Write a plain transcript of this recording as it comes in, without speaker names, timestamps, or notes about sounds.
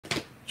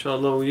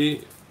Inshallah,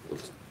 we will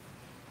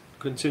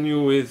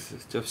continue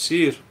with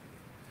Tafsir.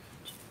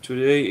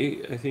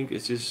 Today, I think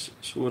it is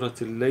Surah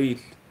Al-Layl.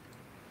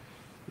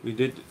 We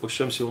did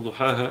وَالشَّمْسِ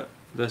وَضُحَاهَا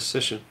last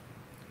session.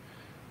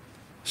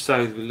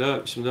 استعذ بالله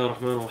بسم الله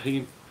الرحمن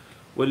الرحيم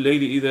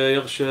والليل إذا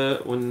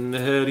يغشى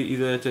والنهار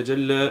إذا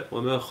تجلى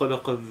وما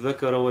خلق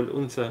الذكر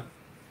والأنثى.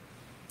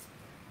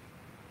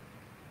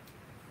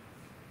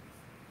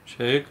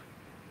 شيخ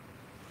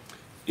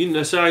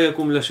إن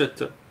سعيكم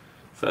لشتى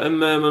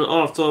فأما من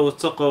أعطى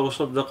واتقى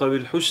وصدق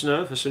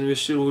بالحسنى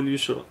فسنيسره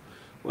لليسرى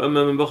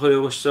وأما من بخل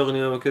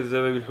واستغنى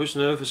وكذب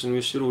بالحسنى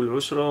فسنيسره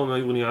للعسرى وما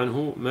يغني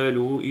عنه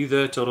ماله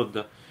إذا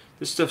تردى.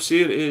 This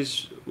tafsir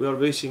is, we are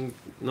basing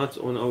not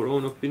on our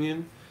own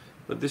opinion,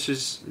 but this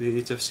is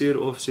the tafsir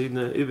of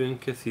Sayyidina Ibn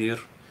Kathir,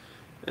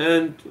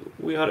 and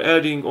we are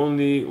adding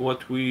only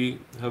what we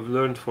have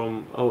learned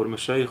from our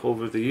mashayikh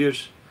over the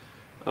years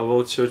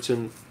about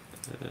certain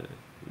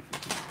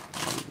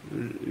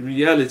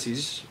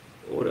realities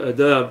or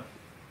adab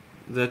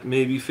that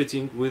may be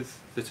fitting with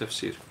the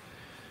tafsir.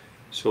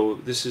 So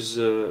this is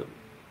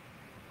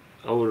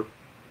our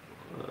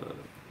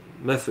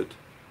method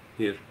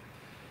here.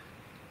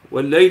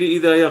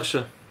 وَاللَّيْلِ إِذَا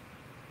يَغْشَى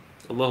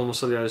اللهم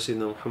صل على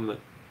سيدنا محمد.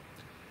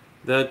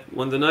 That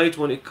when the night,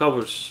 when it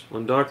covers,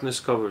 when darkness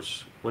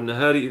covers,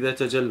 وَالنَّهَارِ إِذَا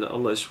تَجَلَّى,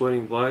 Allah is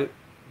swearing by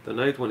the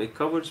night when it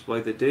covers, by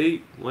the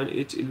day when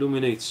it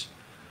illuminates.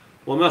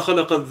 وَمَا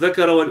خَلَقَ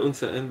الذَّكَرَ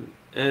وَالْأُنثَى,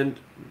 and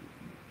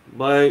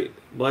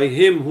by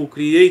Him who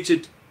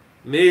created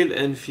male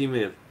and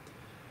female.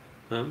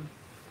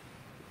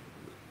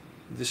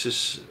 This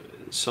is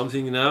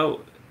something now,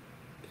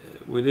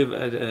 we live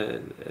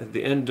at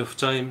the end of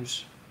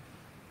times,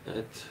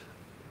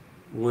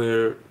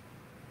 where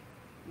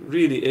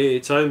really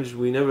at times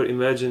we never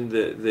imagined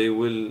that they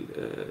will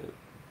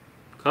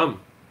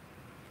come.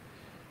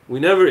 We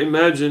never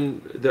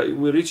imagined that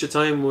we reach a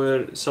time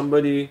where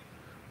somebody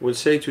will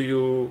say to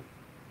you,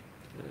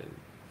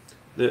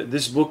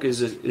 this book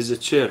is a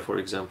chair, for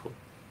example,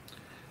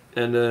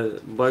 and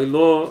by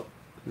law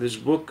this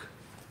book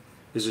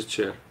is a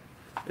chair,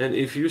 and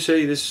if you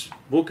say this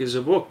book is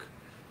a book,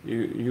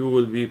 you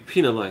will be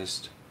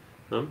penalized,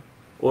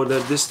 or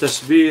that this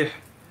tasbih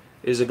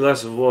is a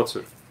glass of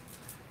water.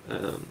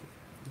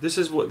 This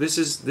is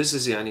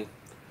yani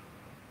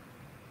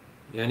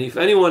if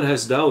anyone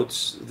has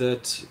doubts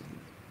that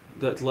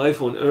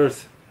life on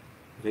earth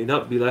may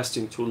not be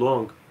lasting too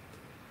long,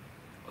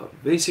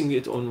 basing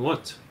it on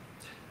what?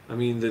 I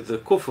mean, the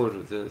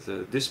kufr,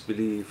 the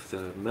disbelief,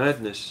 the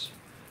madness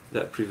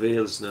that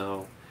prevails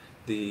now,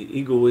 the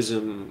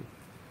egoism,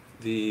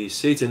 the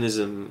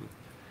Satanism,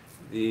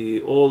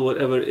 the all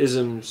whatever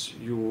isms,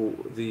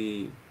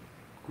 the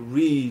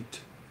greed,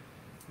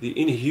 the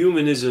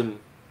inhumanism,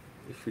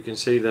 if we can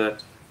say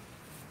that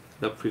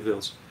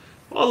prevails.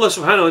 Allah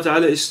subhanahu wa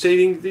ta'ala is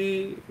stating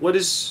what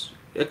is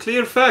a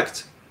clear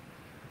fact.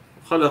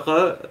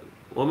 وَمَا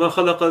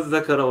خَلَقَ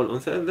الذَّكَرَ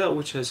وَالْأُنثَى, and that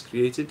which has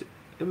created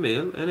a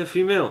male and a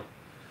female.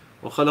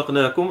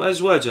 وَخَلَقْنَاكُمْ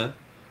أَزْوَاجًا,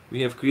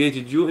 we have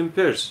created you in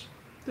pairs.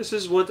 This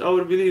is what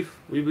our belief.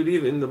 We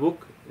believe in the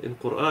book, in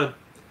Quran,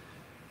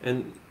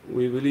 and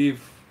we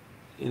believe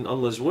in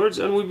Allah's words,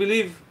 and we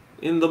believe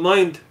in the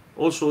mind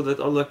also that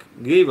Allah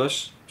gave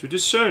us to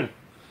discern.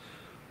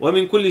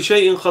 وَمِن كُلِّ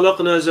شَيْءٍ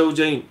خَلَقْنَا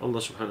زَوْجَيْنِ, Allah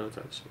subhanahu wa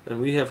ta'ala said,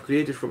 and we have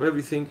created from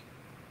everything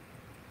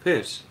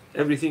pairs.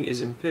 Everything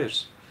is in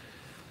pairs.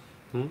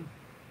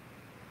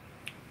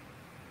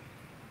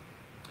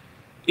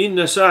 إِنَّ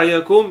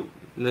سَعْيَكُمْ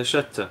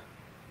لَشَتَّى,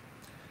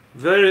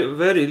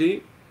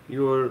 verily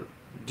your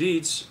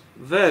deeds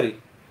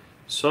vary.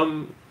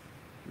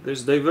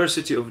 There's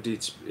diversity of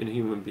deeds in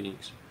human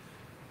beings.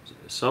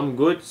 Some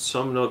good,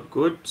 some not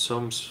good,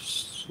 some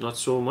not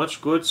so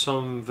much good,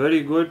 some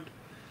very good,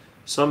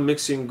 some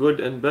mixing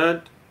good and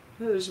bad.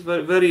 There's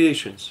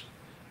variations.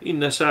 إِنَّ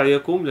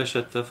سَعْيَكُمْ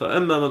لَشَتَّى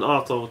فَأَمَّا مَنْ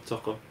أَعْطَى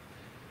وَاتَّقَى,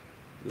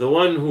 the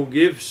one who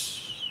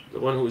gives, the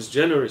one who is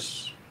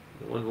generous,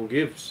 the one who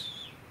gives,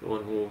 the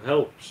one who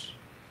helps,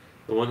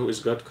 the one who is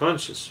God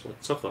conscious,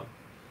 وَاتَّقَى,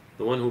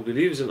 the one who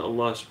believes in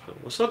Allah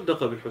subhanahu wa ta'ala,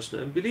 وَصَدَّقَ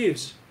بِالْحُسْنَى, and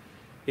believes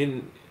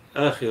in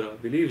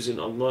Akhirah, believes in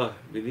Allah,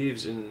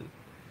 believes in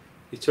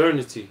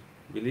eternity,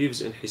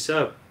 believes in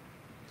Hisab,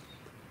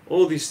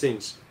 all these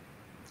things.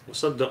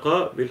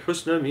 وَصَدَّقَ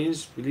بِالْحُسْنَى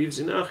means believes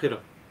in Akhirah.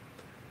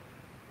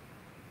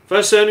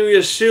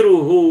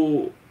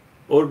 فَسَنُيَسِّرُهُ,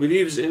 or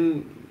believes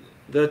in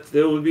that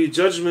there will be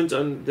judgment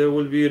and there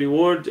will be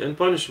reward and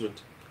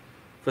punishment.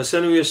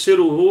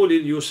 فَسَنُيَسِّرُهُ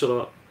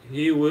لِلْيُسْرَى,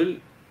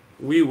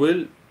 we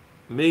will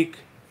make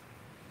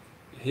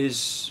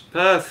his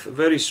path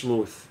very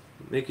smooth,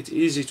 make it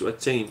easy to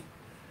attain.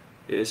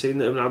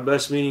 Sayyidina Ibn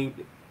Abbas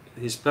meaning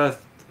his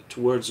path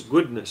towards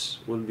goodness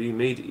will be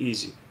made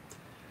easy.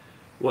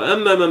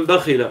 وَأَمَّا مَنْ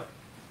بَخِلَ,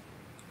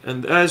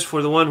 and as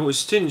for the one who is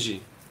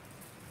stingy,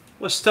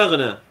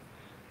 وَاسْتَغْنَى,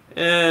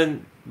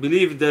 and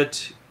believe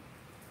that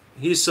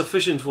he is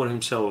sufficient for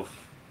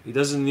himself, he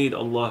doesn't need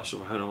Allah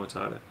subhanahu wa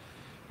ta'ala,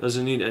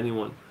 doesn't need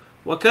anyone.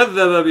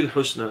 وَكَذَّبَ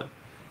بِالْحُسْنَى,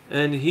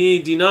 and he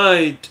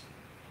denied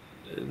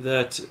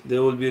that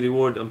there will be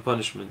reward and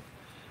punishment.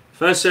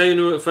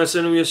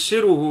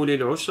 فَسَنُيَسِّرُهُ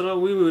لِلْعُسْرَى,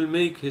 we will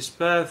make his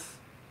path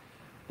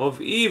of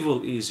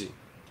evil easy.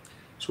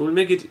 So we'll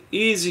make it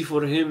easy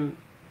for him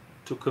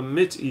to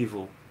commit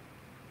evil,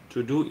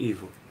 to do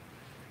evil.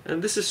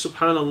 And this is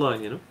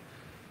subhanallah, you know.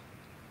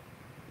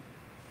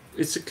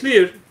 It's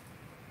clear,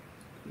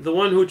 the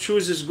one who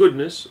chooses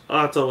goodness,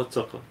 أَعْطَى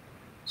وَاتَّقَى.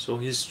 So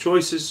his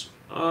choices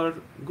are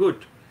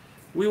good.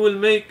 We will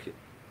make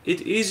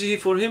it easy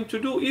for him to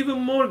do even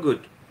more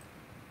good,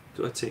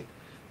 to attain.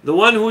 The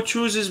one who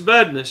chooses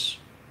badness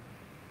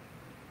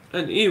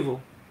and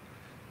evil,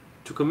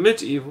 to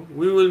commit evil,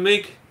 we will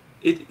make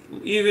it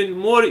even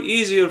more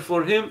easier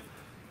for him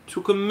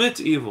to commit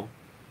evil.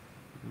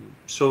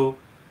 So,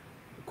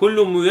 كُلُّ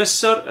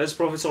مُيَسَّرْ, as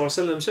Prophet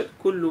ﷺ said,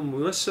 كُلُّ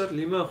مُيَسَّرْ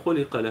لِمَا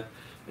خُلِقَ لَهُ.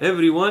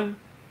 Everyone,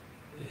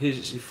 he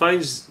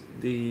finds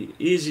the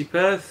easy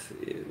path,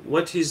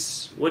 what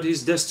he's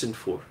destined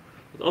for.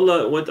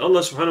 What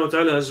Allah subhanahu wa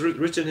ta'ala has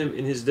written him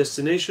in his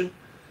destination,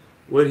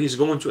 where he's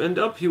going to end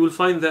up, he will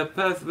find that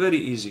path very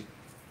easy.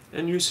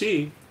 And you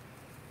see,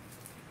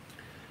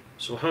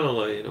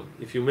 subhanallah, you know,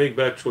 if you make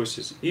bad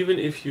choices, even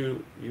if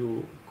you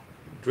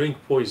drink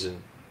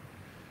poison,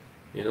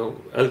 you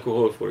know,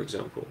 alcohol for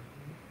example,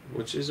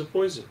 which is a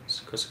poison,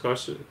 it's a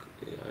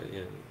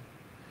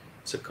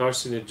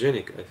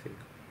carcinogenic, I think,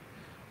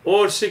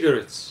 or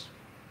cigarettes,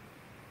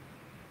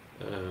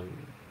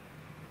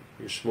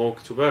 you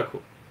smoke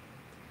tobacco.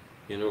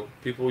 You know,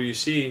 people you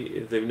see,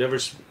 if they've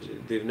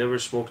never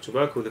smoked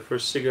tobacco, the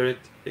first cigarette,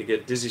 they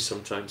get dizzy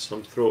sometimes,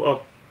 some throw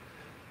up,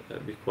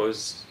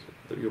 because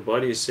your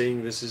body is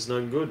saying this is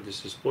not good,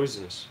 this is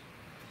poisonous.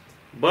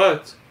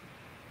 But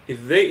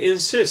if they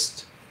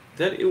insist,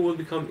 then it will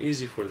become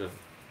easy for them.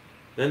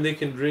 Then they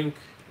can drink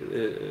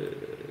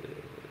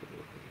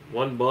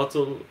one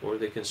bottle, or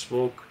they can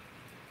smoke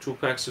 2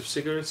 packs of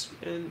cigarettes,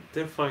 and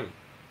they're fine.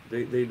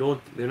 They're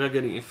not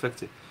getting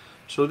infected.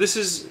 So this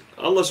is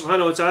Allah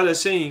subhanahu wa ta'ala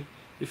saying,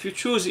 if you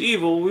choose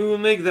evil, we will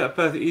make that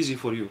path easy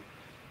for you.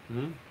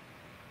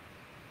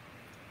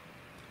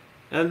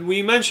 And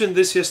we mentioned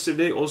this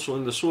yesterday also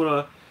in the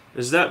surah.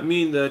 Does that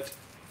mean that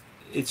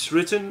it's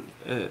written,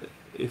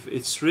 if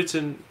it's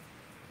written,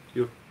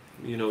 you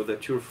know,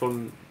 that you're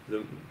from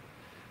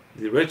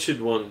the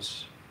wretched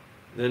ones,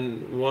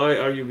 then why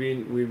are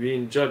we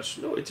being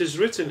judged? No, it is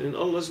written in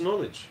Allah's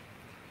knowledge.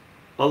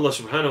 Allah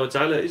subhanahu wa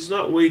ta'ala is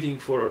not waiting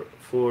for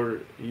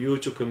you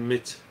to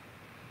commit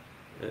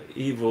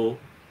evil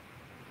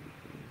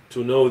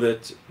to know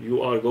that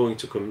you are going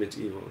to commit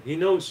evil. He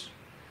knows.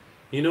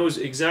 He knows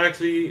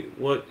exactly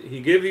what, He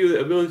gave you the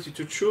ability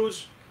to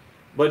choose,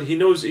 but He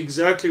knows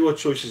exactly what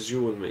choices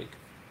you will make.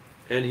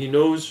 And He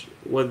knows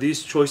what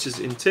these choices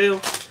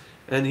entail,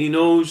 and He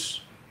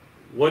knows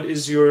what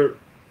is your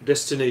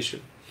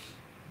destination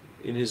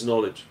in His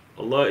knowledge.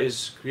 Allah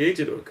is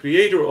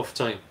creator of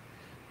time.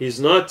 He's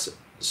not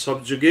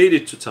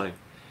subjugated to time.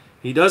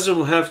 He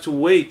doesn't have to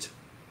wait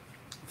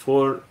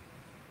for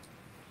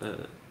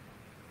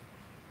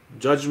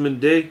Judgment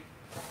Day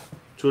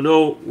to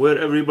know where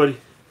everybody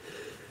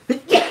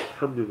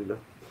Alhamdulillah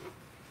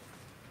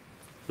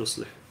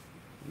يصلح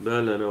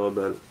بالنا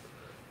وبال.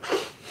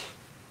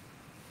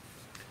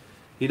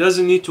 He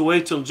doesn't need to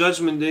wait till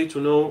Judgment Day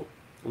to know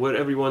where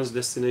everyone's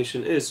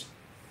destination is.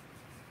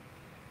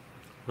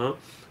 But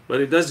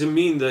it doesn't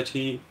mean that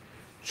He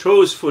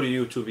chose for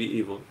you to be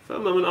evil.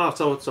 فَأَمَّا مَنْ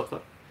أَعْطَى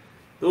وَاتَّقَى.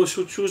 Those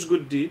who choose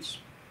good deeds,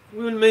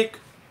 we will make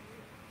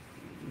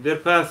their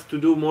path to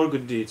do more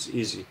good deeds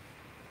easy.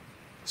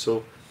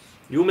 So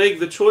you make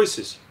the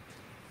choices,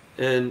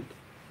 and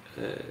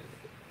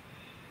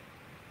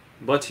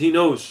but He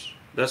knows.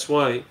 That's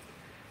why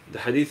the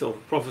hadith of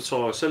Prophet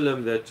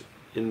ﷺ, that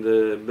in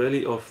the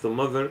belly of the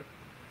mother,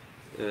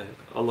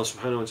 Allah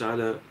subhanahu wa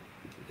ta'ala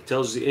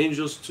tells the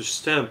angels to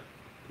stamp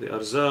the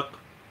arzaq,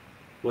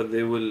 what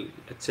they will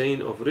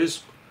attain of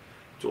rizq,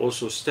 to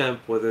also stamp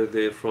whether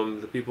they're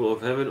from the people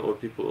of heaven or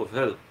people of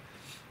hell.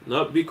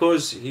 Not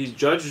because He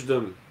judged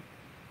them,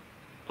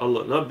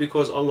 not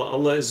because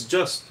Allah is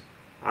just,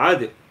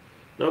 Adil,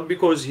 not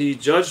because He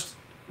judged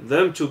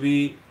them to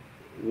be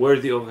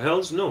worthy of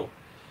hells, no.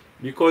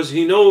 Because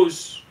He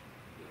knows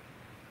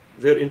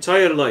their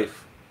entire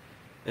life,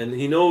 and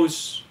He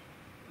knows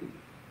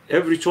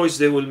every choice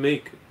they will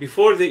make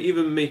before they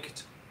even make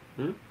it.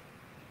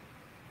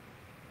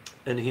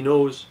 And He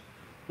knows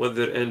what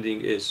their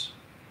ending is,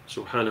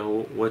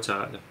 subhanahu wa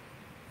ta'ala.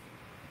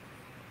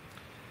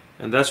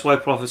 And that's why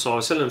Prophet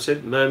ﷺ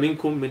said, مَا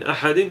مِنْكُمْ مِنْ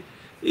أَحَدٍ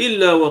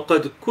إِلَّا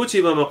وَقَدْ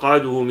كُتِبَ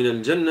مَقْعَدُهُ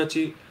مِنَ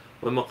الْجَنَّةِ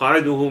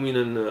وَمَقْعَدُهُ مِنَ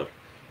النَّارِ.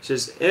 He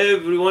says,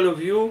 every one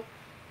of you,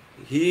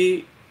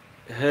 he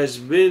has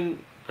been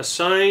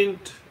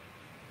assigned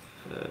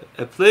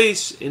a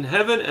place in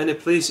heaven and a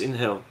place in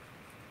hell.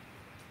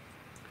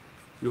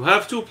 You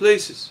have 2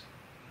 places.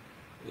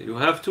 You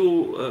have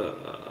 2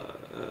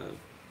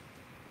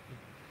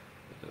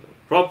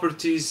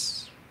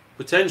 properties,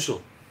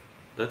 potential,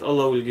 that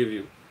Allah will give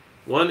you.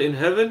 One in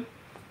heaven,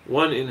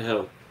 one in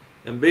hell.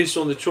 And based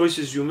on the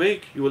choices you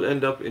make, you will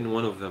end up in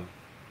one of them.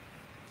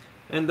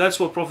 And that's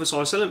what Prophet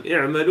ﷺ,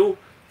 اعملوا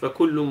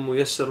فكل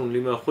ميسر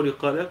لما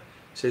خلق له.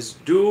 says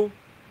do,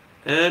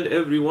 and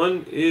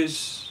everyone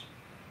is,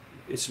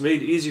 it's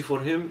made easy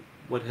for him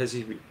what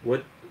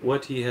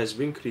he has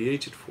been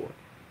created for.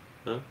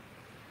 Huh?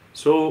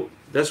 So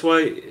that's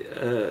why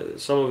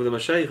some of the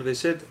mashayikh, they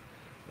said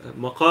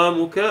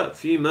مقامك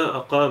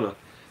فيما أقامك.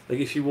 Like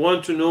if you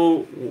want to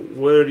know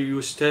where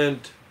you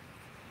stand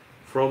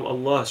from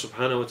Allah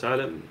subhanahu wa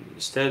ta'ala,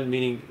 stand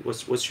meaning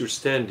what's your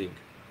standing,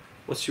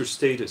 what's your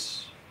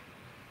status.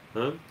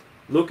 Huh?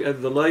 Look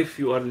at the life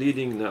you are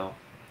leading now.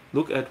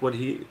 Look at what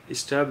He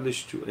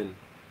established you in.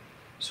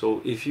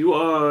 So if you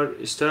are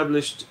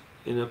established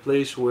in a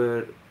place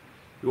where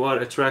you are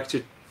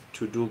attracted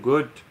to do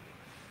good,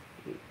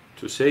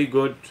 to say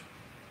good,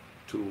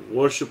 to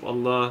worship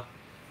Allah,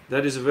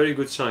 that is a very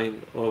good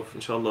sign of,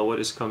 inshallah, what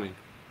is coming.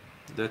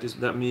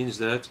 That means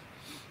that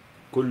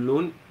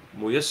كُلٌّ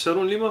مُيَسَّرٌ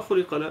لِمَا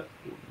خُلِقَ لَهُ.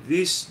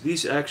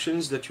 These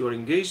actions that you are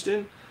engaged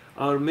in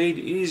are made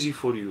easy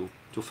for you.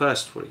 To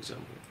fast, for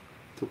example,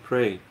 to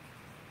pray,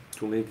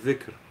 to make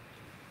dhikr,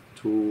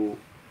 to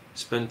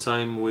spend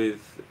time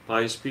with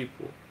pious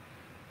people,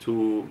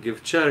 to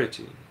give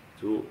charity,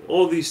 to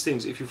all these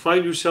things. If you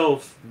find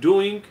yourself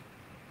doing,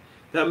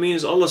 that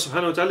means Allah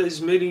subhanahu wa ta'ala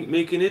is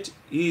making it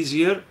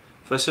easier.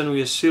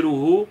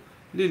 فَسَنُيَسِّرُهُ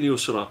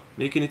لِلْيُسْرَى,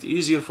 making it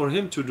easier for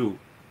him to do.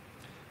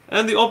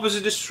 And the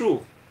opposite is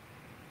true.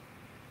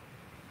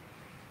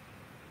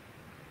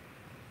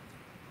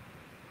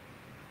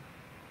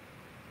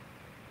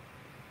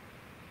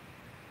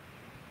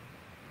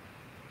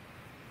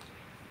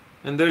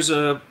 And there's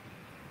a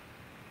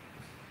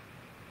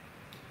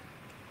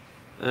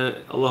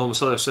Allahumma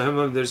salli ala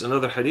Muhammad, there's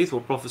another hadith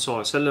where Prophet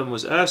ﷺ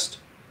was asked,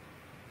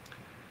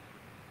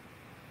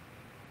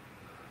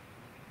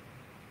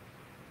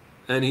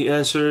 and he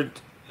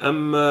answered,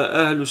 أما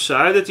أهل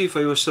السعادة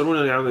فيوسرون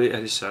لعمل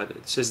أهل السعادة.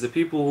 It says the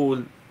people who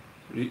will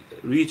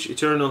reach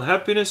eternal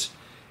happiness,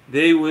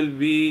 they will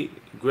be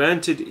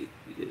granted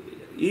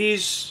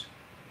ease,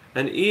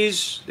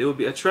 they will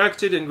be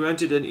attracted and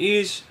granted an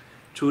ease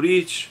to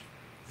reach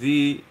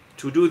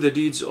to do the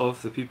deeds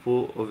of the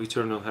people of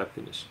eternal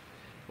happiness.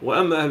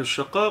 وأما أهل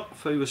الشقاق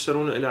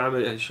فيوسرون إلى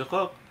عمل أهل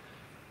الشقاق.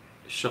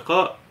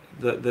 الشقاء,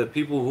 the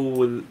people who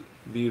will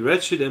be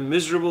wretched and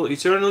miserable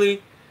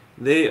eternally,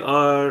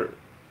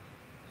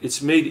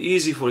 it's made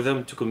easy for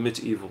them to commit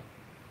evil.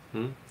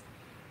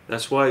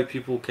 That's why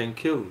people can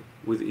kill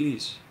with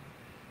ease.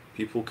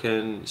 People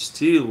can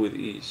steal with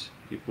ease.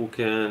 People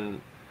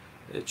can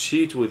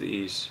cheat with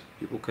ease.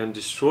 People can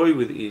destroy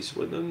with ease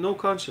with no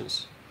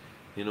conscience.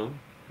 We're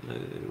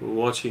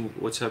watching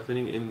what's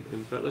happening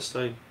in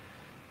Palestine,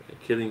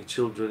 killing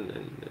children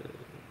and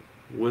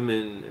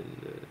women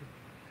and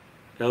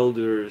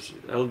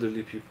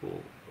elderly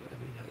people. I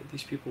mean,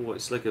 these people,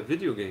 it's like a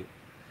video game.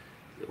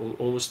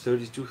 Almost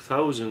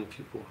 32,000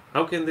 people.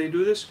 How can they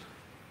do this?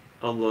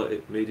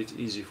 Allah made it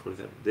easy for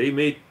them. They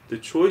made the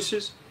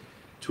choices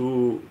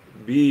to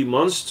be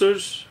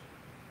monsters,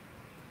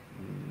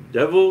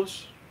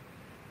 devils,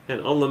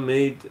 and Allah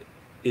made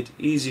it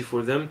easy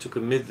for them to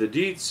commit the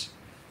deeds,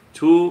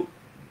 to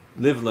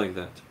live like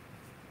that.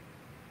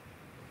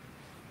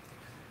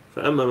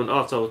 فأما من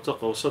أعطى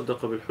واتقى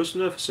وصدق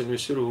بالحسنى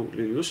فسنيسره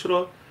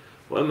لليسرى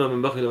وأما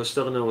من بخل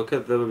واستغنى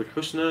وكذب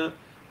بالحسنى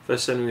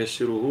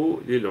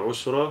فسنيسره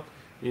للعسرى.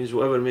 Means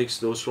whoever makes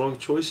those wrong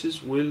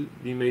choices will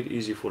be made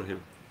easy for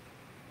him.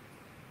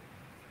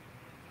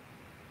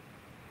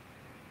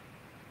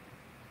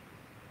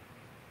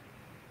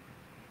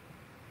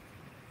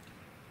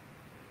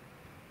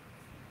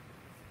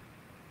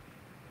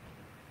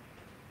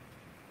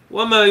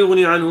 وَمَا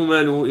يُغْنِي عَنْهُ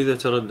مَالُهُ إِذَا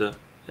تَرَدَّى.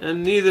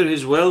 And neither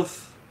his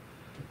wealth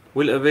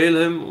will avail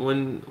him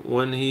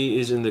when he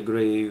is in the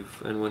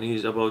grave and when he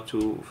is about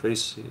to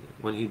face,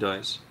 when he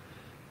dies.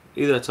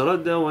 إِذَا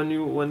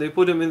تَرَدَّى, when they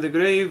put him in the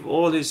grave,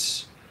 all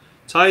his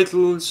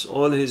titles,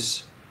 all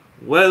his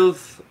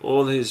wealth,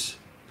 all his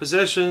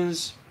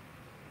possessions,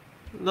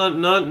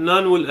 none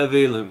will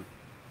avail him.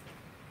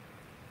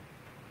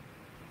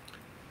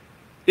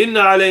 إِنَّ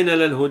عَلَيْنَا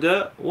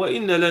لَلْهُدَى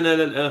وَإِنَّ لَنَا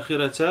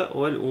لَلْآخِرَةَ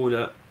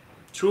وَالْأُولَى.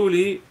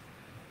 Truly,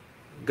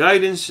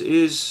 guidance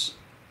is,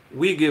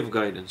 we give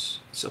guidance.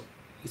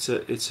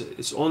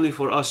 It's only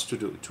for us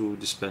to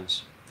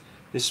dispense.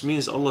 This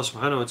means Allah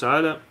subhanahu wa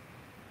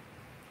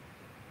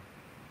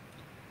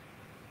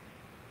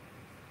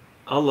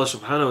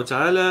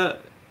ta'ala,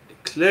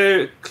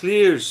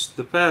 clears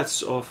the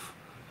paths of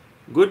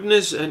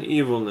goodness and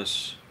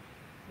evilness,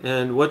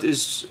 and what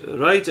is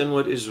right and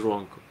what is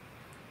wrong,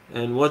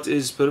 and what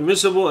is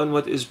permissible and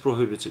what is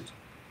prohibited.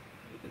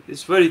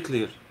 It's very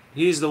clear.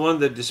 He is the one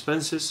that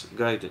dispenses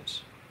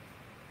guidance.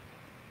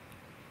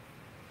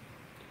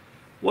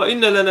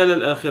 وَإِنَّ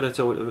لَنَا لَلْآخِرَةَ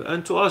وَالْأُولَى.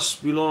 And to us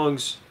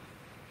belongs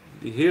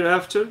the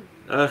hereafter,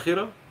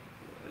 akhirah,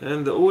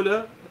 and the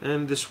ula,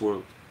 and this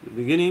world. The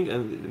beginning,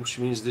 and which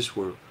means this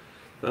world.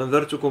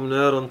 فَأَنذَرْتُكُمْ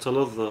نَارًا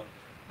تَلَظَّى.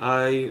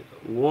 I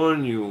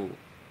warn you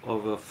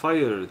of a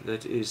fire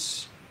that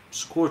is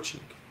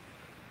scorching,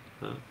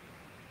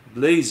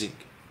 blazing.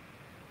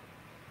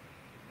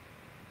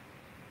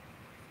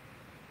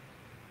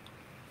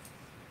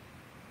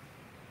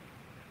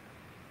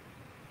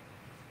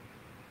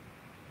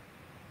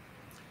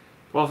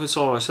 Prophet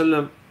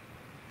ﷺ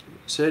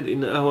said,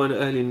 إن أهون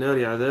أهل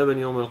النار عذابا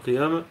يوم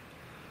القيامة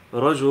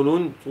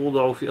رجل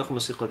توضع في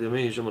أخمص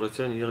قدميه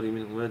جمرتان يغلي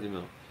منهما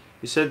دماغه.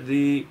 He said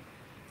the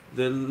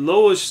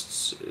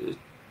lowest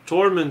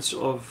torments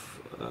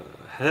of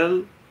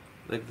hell,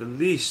 like the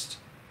least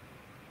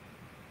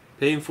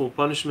painful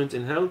punishment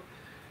in hell,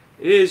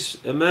 is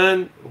a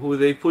man who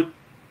they put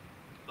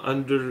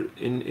under,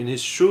 in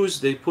his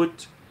shoes they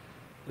put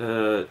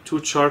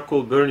two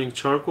burning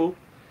charcoal,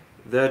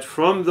 that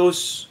from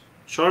those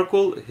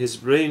charcoal his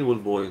brain will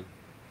boil.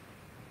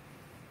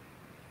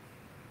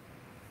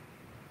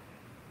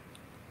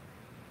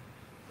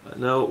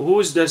 Now, who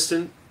is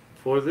destined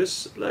for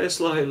this? لا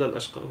يصلح إلا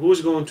الأشقى. Who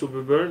is going to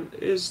be burned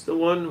is the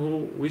one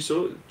who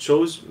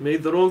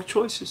made the wrong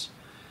choices.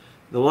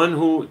 The one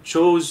who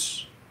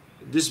chose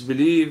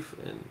disbelief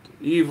and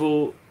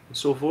evil and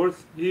so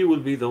forth, he will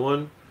be the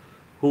one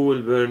who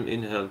will burn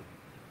in hell.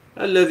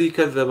 الذي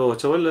كذب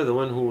وتولى, the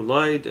one who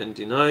lied and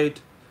denied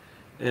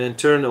and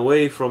turned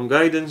away from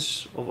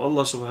guidance of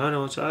Allah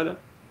subhanahu wa ta'ala.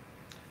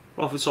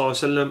 Prophet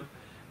ﷺ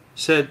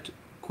said,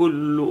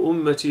 كل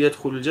أمتي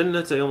يدخل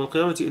الجنة يوم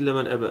القيامة إلا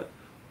من أبى.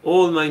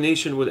 All my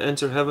nation will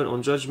enter heaven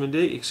on judgment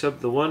day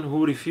except the one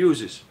who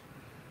refuses.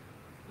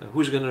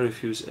 Who's going to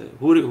refuse?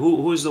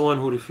 Who is the one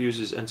who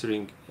refuses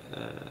entering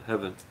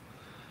heaven?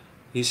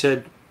 He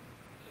said,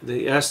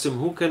 they asked him,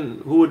 who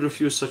would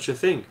refuse such a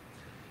thing?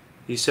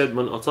 He said,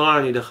 من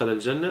أطاعني دخل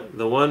الجنة.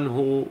 The one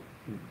who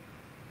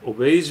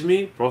obeys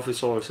me, Prophet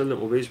ﷺ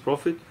obeys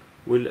Prophet,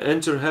 will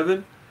enter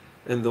heaven,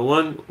 and the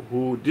one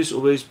who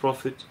disobeys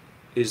Prophet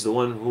is the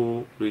one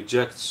who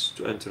rejects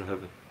to enter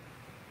heaven.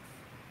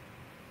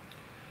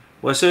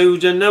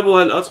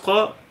 وَسَيُجَنَّبُهَا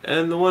الْأَتْقَى,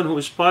 and the one who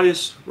is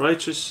pious,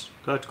 righteous,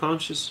 God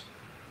conscious,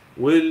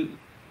 will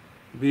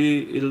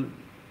be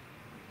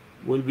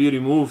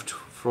removed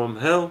from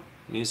hell,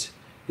 means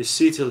his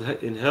seat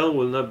in hell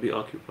will not be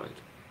occupied.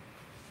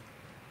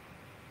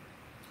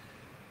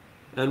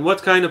 And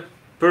what kind of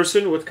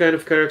person, what kind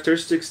of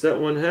characteristics that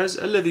one has?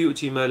 الَّذِي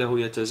يُؤْتِي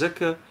مَالَهُ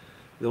يَتَزَكَّى,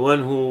 the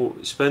one who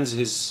spends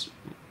his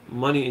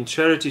money in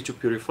charity to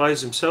purify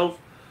himself.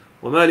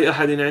 وَمَا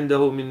لِأَحَدٍ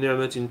عِنْدَهُ مِنْ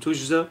نِعْمَةٍ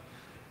تُجْزَى,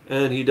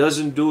 and he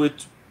doesn't do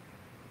it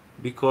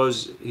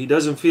because he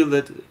doesn't feel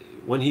that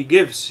when he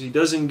gives, he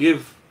doesn't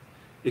give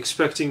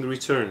expecting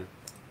return.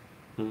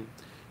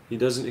 He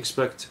doesn't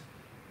expect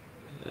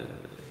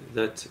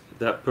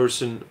that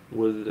person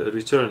will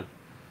return.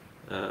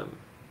 إِلَّا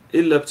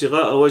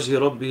ابْتِغَاءَ وَجْهِ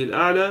رَبِّهِ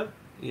الْأَعْلَى,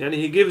 يعني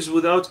he gives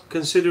without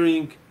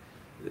considering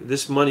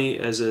this money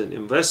as an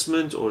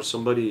investment or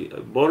somebody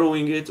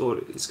borrowing it or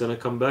it's going to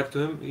come back to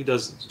him. He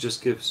doesn't,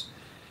 just gives.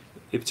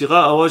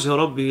 ابْتِغَاءَ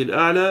وَجْهِ رَبِّهِ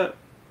الْأَعْلَى,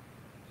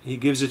 he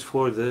gives it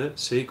for the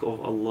sake of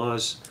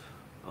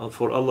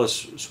for Allah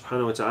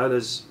subhanahu wa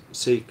ta'ala's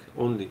sake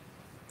only.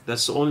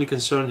 That's the only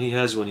concern he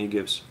has when he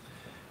gives.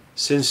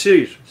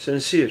 Sincerity.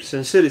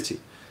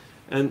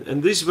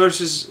 And these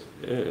verses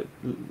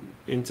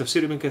in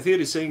Tafsir ibn Kathir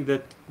is saying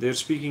that they're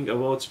speaking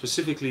about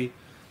specifically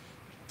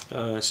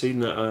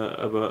Sayyidina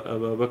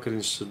Abu Bakr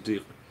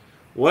as-Siddiq.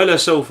 وَلَا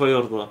سَوْفَ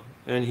يَرْضَى,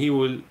 and he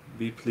will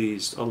be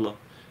pleased, Allah.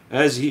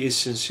 As he is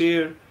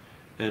sincere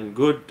and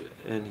good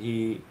and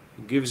he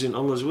gives in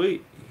Allah's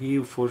way, he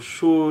for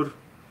sure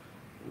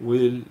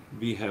will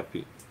be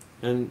happy.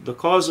 And the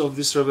cause of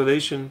this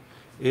revelation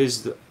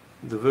is the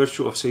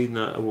virtue of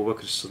Sayyidina Abu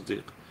Bakr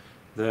as-Siddiq,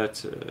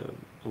 that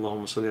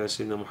Allahumma salli ala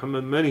Sayyidina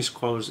Muhammad. Many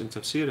scholars in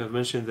Tafsir have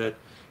mentioned that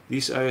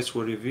these ayats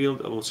were revealed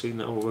about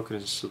Sayyidina Abu Bakr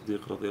as-Siddiq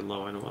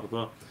radiyallahu anhu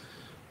wa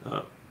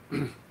arda.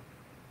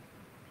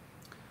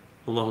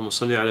 Allahumma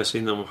salli ala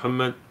Sayyidina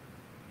Muhammad,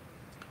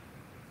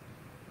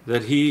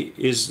 that he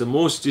is the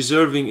most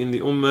deserving in the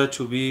ummah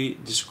to be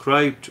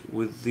described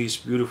with these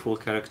beautiful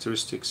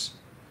characteristics.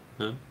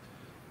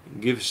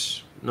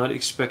 Gives, not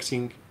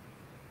expecting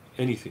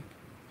anything.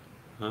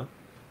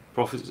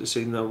 Prophet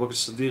Sayyidina Abu Bakr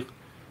as-Siddiq,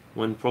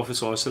 when Prophet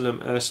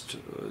ﷺ asked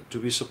to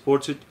be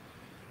supported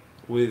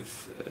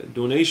with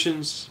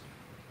donations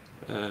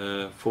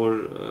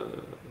for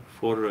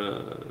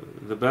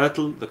the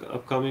battle, the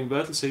upcoming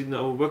battle, Sayyidina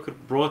Abu Bakr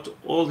brought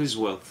all his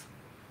wealth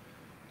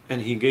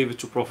and he gave it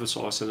to Prophet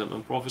ﷺ.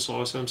 And Prophet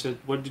ﷺ said,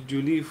 "What did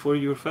you leave for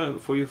your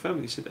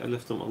family?" He said, "I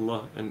left them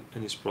Allah and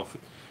His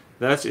Prophet."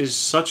 That is,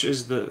 such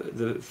is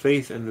the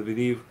faith and the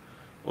belief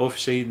of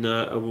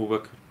Sayyidina Abu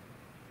Bakr.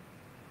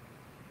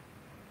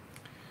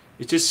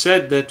 It is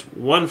said that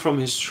one from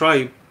his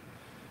tribe,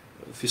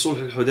 في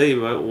صلح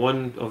الحديبة,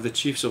 one of the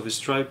chiefs of his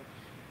tribe,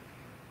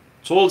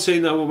 told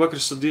Sayyidina Abu Bakr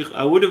as-Siddiq,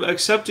 "I would have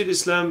accepted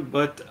Islam,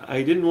 but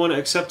I didn't want to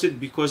accept it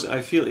because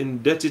I feel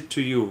indebted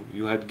to you.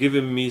 You had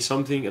given me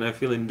something and I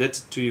feel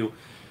indebted to you."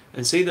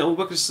 And Sayyidina Abu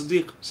Bakr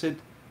as-Siddiq said,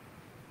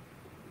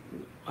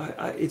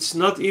 "It's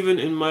not even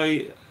in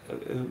my,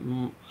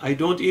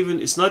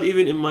 it's not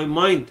even in my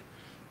mind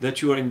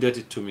that you are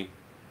indebted to me."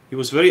 He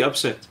was very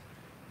upset.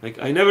 Like,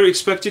 I never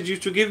expected you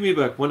to give me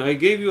back. When I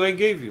gave you, I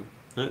gave you.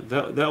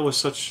 That was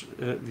such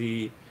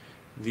the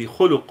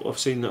khuluq of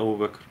Sayyidina Abu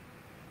Bakr.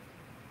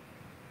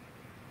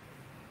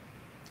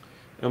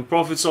 And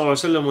Prophet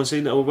ﷺ, when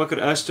Sayyidina Abu Bakr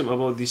asked him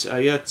about these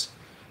ayat,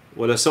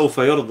 وَلَسَوْفَ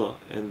يَرْضَى,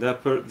 and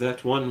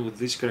that one with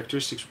these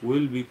characteristics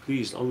will be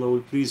pleased. Allah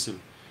will please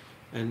him.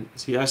 And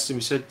he asked him,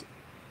 he said,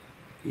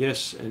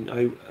 yes, and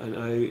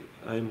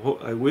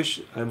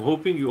I'm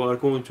hoping you are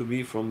going to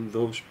be from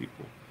those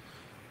people.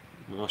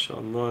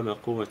 MashaAllah, la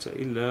quwwata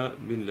illa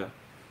billah.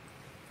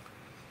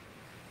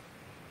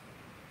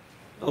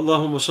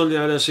 Allahumma salli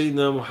ala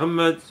Sayyidina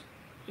Muhammad.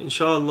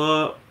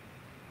 Inshallah,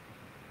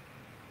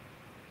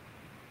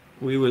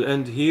 we will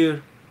end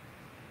here.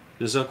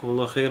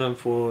 Jazakumullah khairan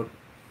for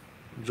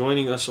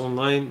joining us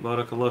online.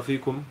 Barakallah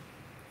fikum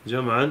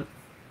jam'an.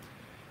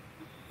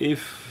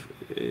 If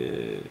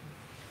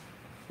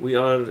we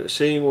are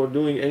saying or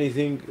doing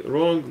anything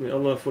wrong, may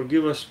Allah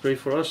forgive us, pray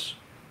for us.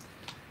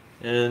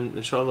 And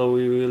inshallah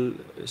we will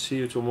see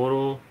you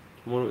tomorrow.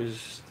 Tomorrow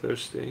is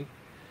Thursday.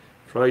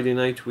 Friday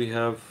night we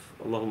have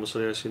Allahumma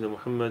salli ala Sayyidina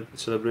Muhammad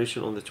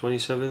celebration on the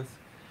 27th.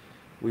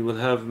 We will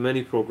have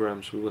many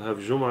programs. We will have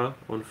Jum'ah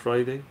on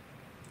Friday.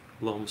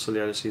 Allahumma salli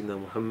ala Sayyidina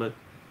Muhammad.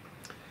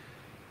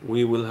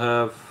 We will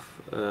have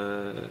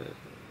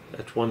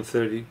at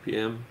 1:30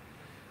 p.m.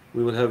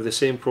 we will have the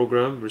same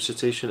program,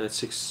 recitation at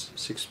 6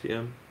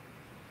 p.m.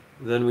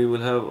 Then we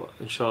will have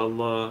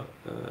inshallah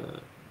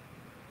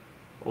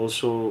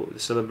also the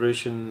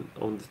celebration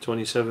on the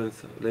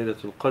 27th,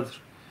 Laylatul Qadr.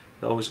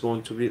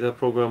 That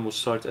program will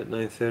start at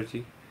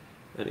 9:30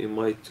 and it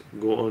might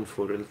go on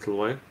for a little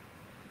while.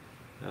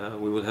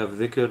 We will have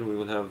dhikr, we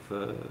will have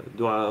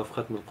dua of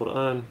Khatm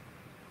al-Quran,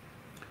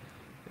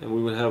 and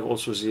we will have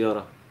also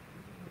ziyarah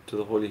to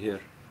the holy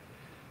here.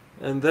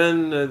 And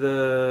then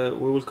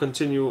we will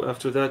continue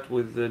after that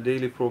with the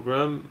daily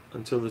program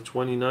until the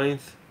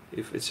 29th,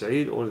 if it's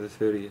Eid, or the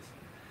 30th.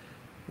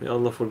 May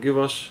Allah forgive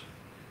us.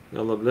 May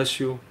Allah bless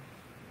you.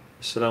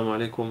 Assalamu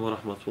alaikum wa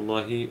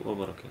rahmatullahi wa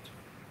barakatuh.